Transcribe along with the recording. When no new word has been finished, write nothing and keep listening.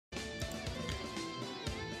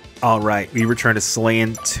Alright, we return to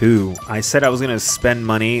Slayin 2. I said I was going to spend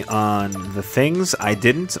money on the things. I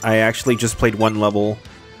didn't. I actually just played one level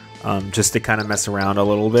just to kind of mess around a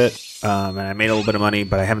little bit. And I made a little bit of money,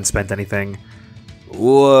 but I haven't spent anything.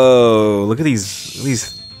 Whoa, look at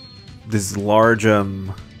these large,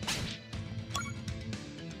 what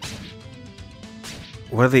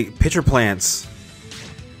are they? Pitcher plants.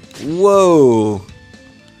 Whoa.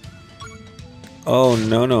 Oh,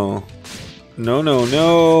 no, no. No, no,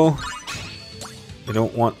 no. I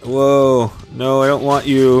don't want... Whoa. No, I don't want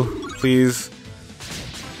you. Please.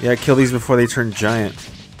 Yeah, kill these before they turn giant.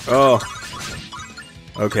 Oh.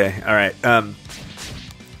 Okay, alright.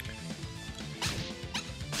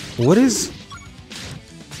 What is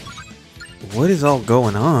all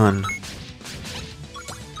going on?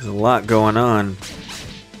 There's a lot going on.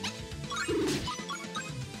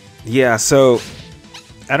 Yeah, so...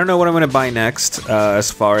 I don't know what I'm gonna buy next, as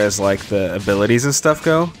far as like the abilities and stuff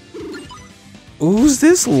go. Who's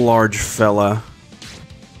this large fella?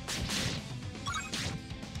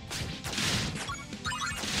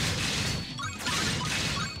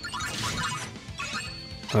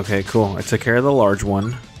 Okay, cool. I took care of the large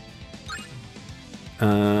one.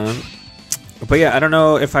 But yeah, I don't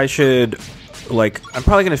know if I should, like, I'm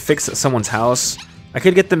probably gonna fix someone's house. I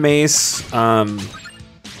could get the mace,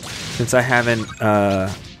 since I haven't,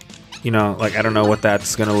 you know, like, I don't know what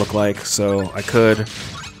that's gonna look like, so I could.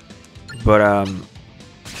 But, I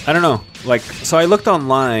don't know. Like, so I looked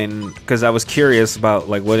online, because I was curious about,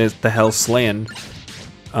 like, what is the hell Slayin?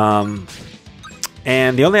 And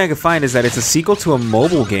the only thing I could find is that it's a sequel to a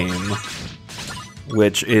mobile game,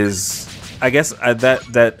 which is, I guess,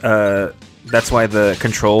 that's why the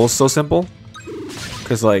control's so simple.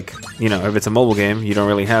 Because, like, you know, if it's a mobile game, you don't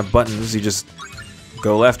really have buttons, you just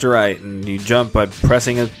go left or right, and you jump by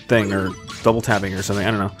pressing a thing or double tapping or something.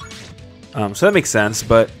 I don't know. So that makes sense,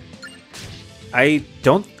 but I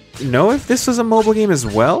don't know if this was a mobile game as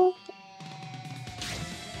well.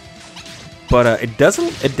 But it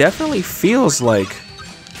doesn't. It definitely feels like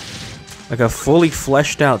a fully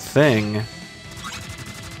fleshed out thing.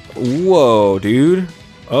 Whoa, dude!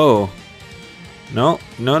 Oh, no,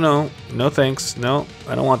 no, no, no, thanks. No,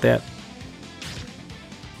 I don't want that.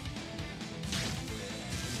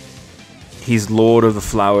 He's Lord of the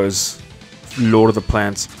Flowers, Lord of the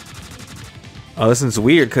Plants. Oh, this one's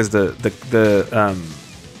weird because the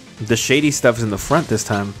shady stuff's in the front this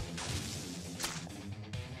time.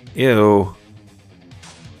 Ew.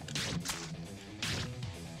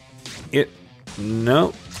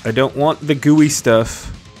 No, I don't want the gooey stuff.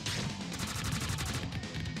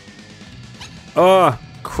 Oh,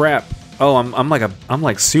 crap. Oh, I'm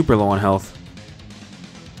like super low on health.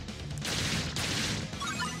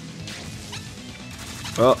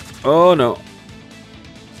 Oh no.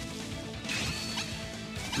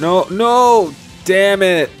 No, no! Damn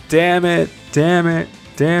it! Damn it! Damn it!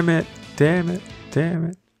 Damn it! Damn it! Damn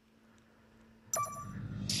it!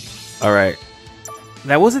 Alright.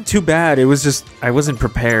 That wasn't too bad, it was just, I wasn't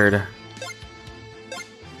prepared.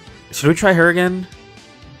 Should we try her again?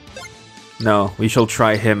 No, we shall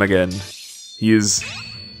try him again.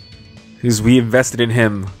 We invested in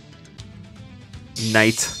him.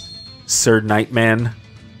 Knight. Sir Nightman.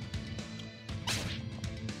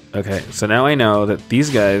 Okay, so now I know that these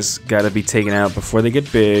guys gotta be taken out before they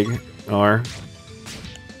get big, or...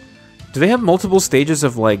 Do they have multiple stages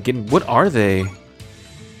of, like, getting... What are they? I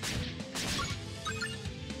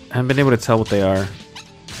haven't been able to tell what they are.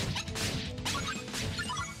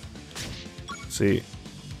 Let's see.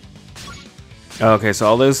 Okay, so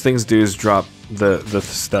all those things do is drop the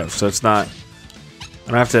stuff, so it's not... I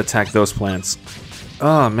don't have to attack those plants.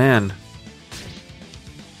 Oh, man.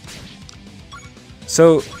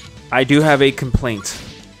 So... I do have a complaint,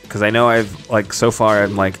 because I know I've, like, so far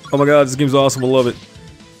I'm like, oh my god, this game's awesome, I love it.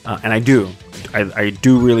 And I do. I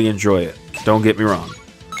do really enjoy it. Don't get me wrong.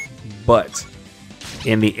 But,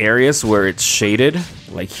 in the areas where it's shaded,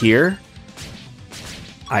 like here,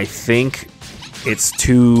 I think it's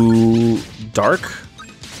too dark,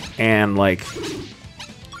 and, like,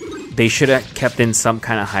 they should have kept in some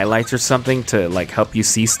kind of highlights or something to, like, help you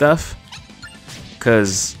see stuff.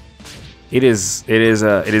 Because... It is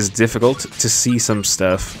difficult to see some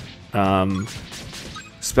stuff,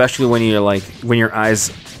 especially when you're like when your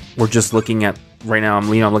eyes were just looking at right now. I'm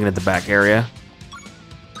looking at the back area.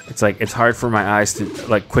 It's like it's hard for my eyes to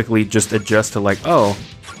like quickly just adjust to like, oh,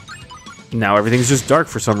 now everything's just dark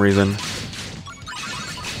for some reason.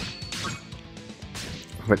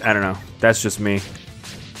 But I don't know. That's just me.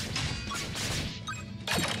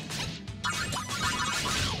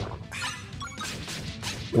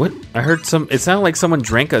 What? I heard some. It sounded like someone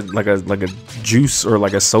drank a juice or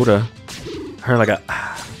like a soda. I heard like a.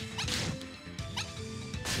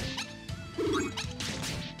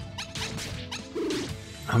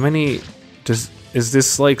 How many? Is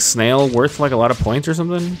this like snail worth like a lot of points or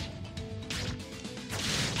something?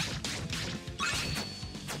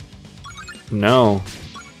 No,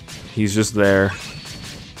 he's just there.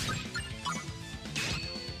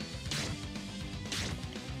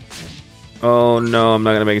 Oh no, I'm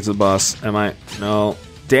not gonna make it to the boss. Am I? No.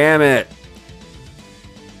 Damn it!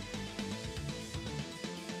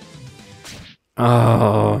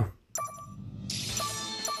 Oh.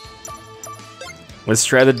 Let's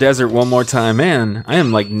try the desert one more time. Man, I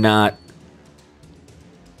am like not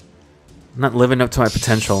living up to my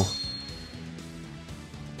potential.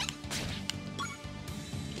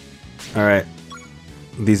 Alright.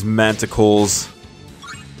 These manticores.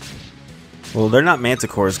 Well, they're not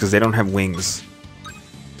manticores because they don't have wings.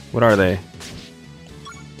 What are they?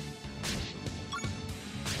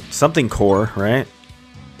 Something core, right?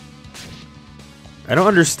 I don't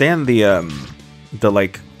understand the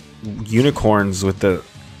like unicorns with the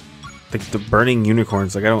burning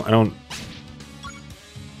unicorns. Like I don't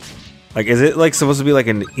like, is it like supposed to be like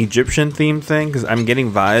an Egyptian themed thing? Because I'm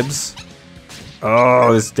getting vibes.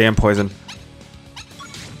 Oh, this damn poison.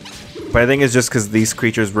 But I think it's just because these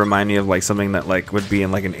creatures remind me of like something that like would be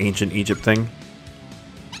in like an ancient Egypt thing.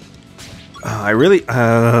 I really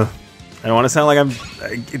I don't want to sound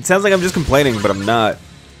like it sounds like I'm just complaining, but I'm not.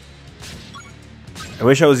 I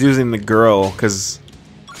wish I was using the girl because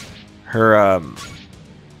her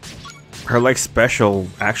like special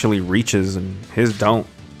actually reaches and his don't.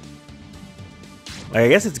 Like, I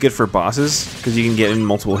guess it's good for bosses because you can get in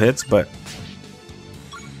multiple hits, but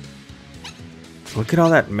look at all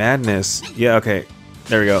that madness. Yeah, okay.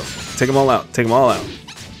 There we go. Take them all out. Take them all out.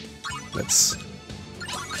 Let's...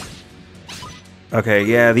 Okay,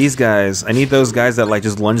 yeah, these guys. I need those guys that, like,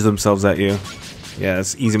 just lunge themselves at you. Yeah,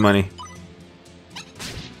 it's easy money.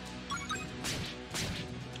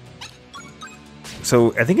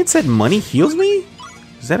 So, I think it said money heals me?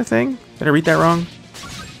 Is that a thing? Did I read that wrong?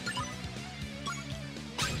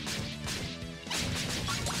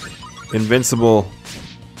 Invincible.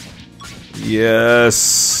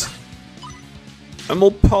 Yes. I'm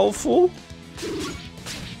all powerful.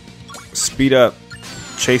 Speed up.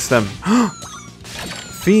 Chase them.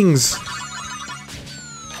 Things.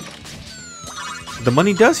 The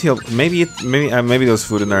money does heal. Maybe maybe there was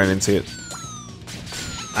food in there. I didn't see it.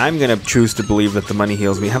 I'm gonna choose to believe that the money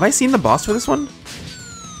heals me. Have I seen the boss for this one?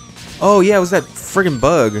 Oh yeah, it was that friggin'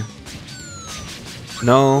 bug.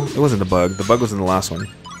 No, it wasn't the bug. The bug was in the last one.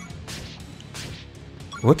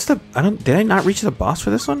 What's the... did I not reach the boss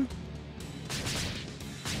for this one?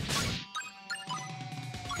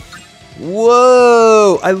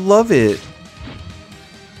 Whoa! I love it.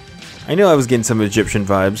 I knew I was getting some Egyptian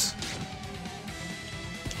vibes.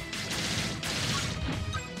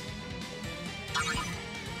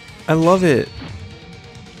 I love it.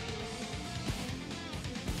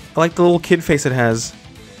 I like the little kid face it has.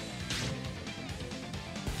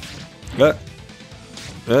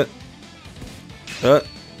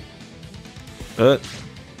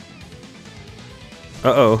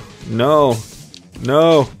 Uh-oh. No.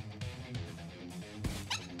 No.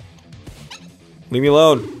 Leave me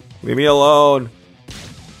alone. Leave me alone.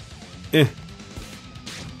 Eh.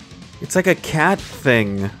 It's like a cat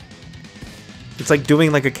thing. It's like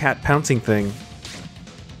doing like a cat pouncing thing.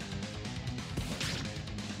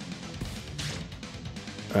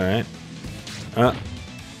 Alright.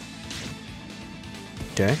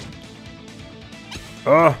 Okay.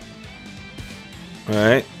 Oh!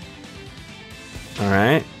 Alright.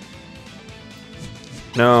 Alright.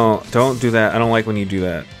 No, don't do that. I don't like when you do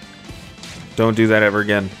that. Don't do that ever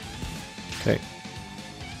again. Okay.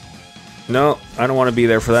 No, I don't want to be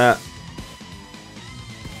there for that.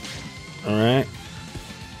 Alright.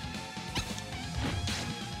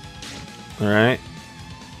 Alright.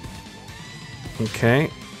 Okay.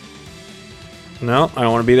 No, I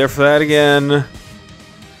don't want to be there for that again.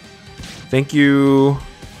 Thank you.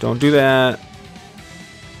 Don't do that.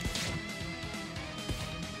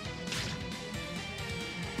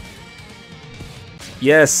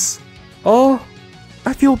 Yes. Oh,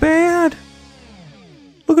 I feel bad.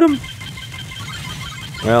 Look at him.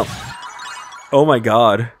 Well. Oh my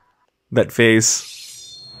god. That face.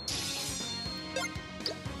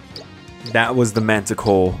 That was the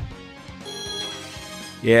manticore.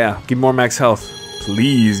 Yeah, give me more max health.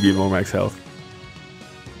 Please give me more max health.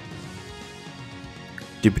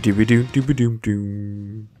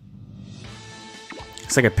 Doop-a-doop-a-doop-doop-a-doop-doop.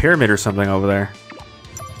 It's like a pyramid or something over there.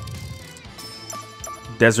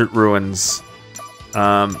 desert ruins.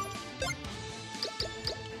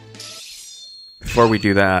 Before we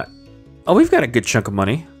do that. Oh, we've got a good chunk of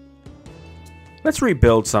money. Let's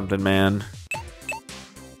rebuild something, man.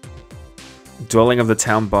 Dwelling of the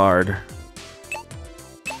Town Bard.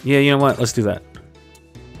 Yeah, you know what? Let's do that.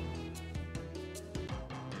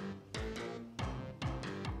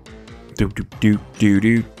 Do do do do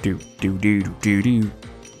do do do do do do.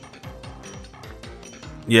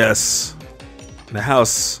 Yes. The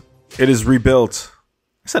house. It is rebuilt.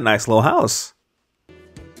 It's a nice little house.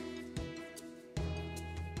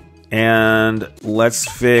 And let's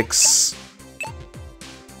fix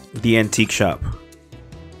the antique shop.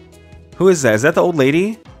 Who is that? Is that the old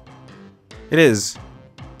lady? It is.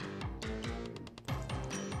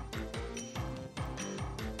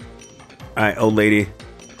 Alright, old lady.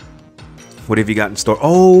 What have you got in store?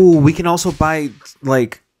 Oh, we can also buy,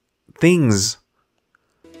 like, things.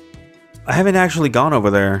 I haven't actually gone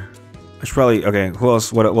over there. I should probably... Okay, who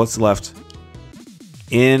else? What's left?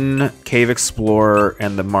 Inn, Cave Explorer,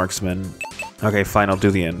 and the Marksman. Okay, fine, I'll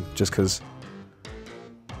do the Inn, just because...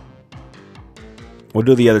 We'll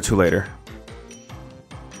do the other two later.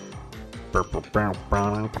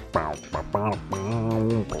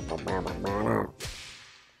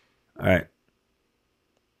 Alright.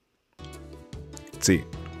 Let's see.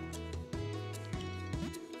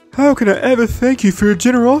 How can I ever thank you for your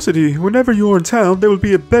generosity? Whenever you're in town, there will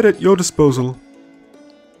be a bed at your disposal.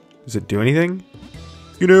 Does it do anything?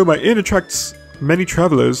 You know, my inn attracts many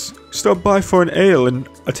travelers. Stop by for an ale and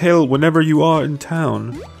a tale whenever you are in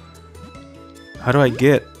town. How do I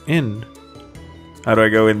get in? How do I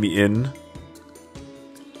go in the inn?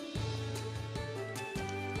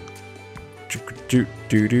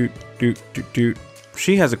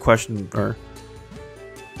 She has a question, or...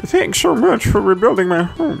 Thanks so much for rebuilding my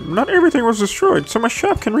home. Not everything was destroyed, so my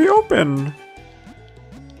shop can reopen.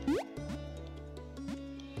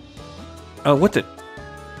 Oh, what the...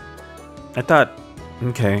 I thought...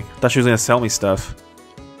 Okay, I thought she was gonna sell me stuff.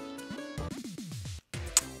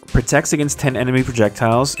 Protects against 10 enemy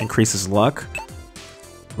projectiles, increases luck,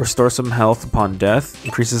 restores some health upon death,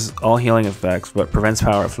 increases all healing effects, but prevents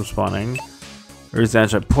power-ups from spawning. Reduces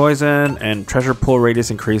damage by poison, and treasure pool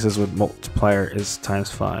radius increases with multiplier is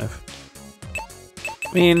 ×5.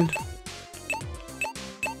 I mean...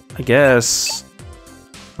 I guess...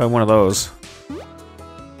 Buy one of those.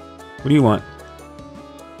 What do you want?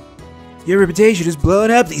 Your reputation is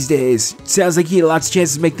blowing up these days. Sounds like you had lots of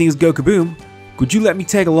chances to make things go kaboom. Could you let me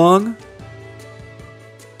tag along?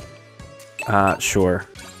 Sure.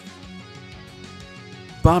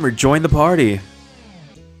 Bomber, join the party.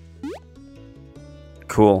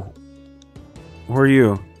 Cool. Who are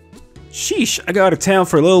you? Sheesh, I got out of town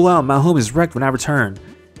for a little while and my home is wrecked when I return.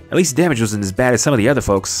 At least the damage wasn't as bad as some of the other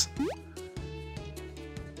folks.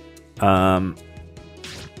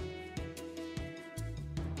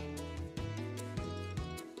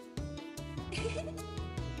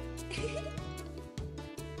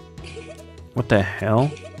 What the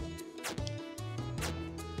hell?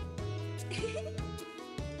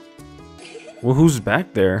 Well, who's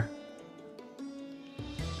back there?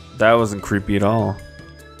 That wasn't creepy at all.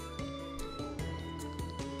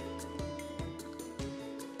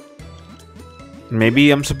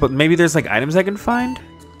 Maybe maybe there's like items I can find?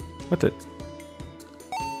 What the?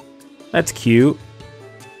 That's cute.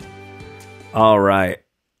 Alright.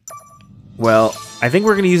 Well, I think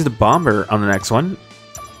we're gonna use the bomber on the next one.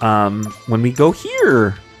 When we go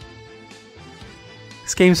here.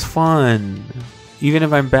 This game's fun. Even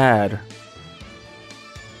if I'm bad.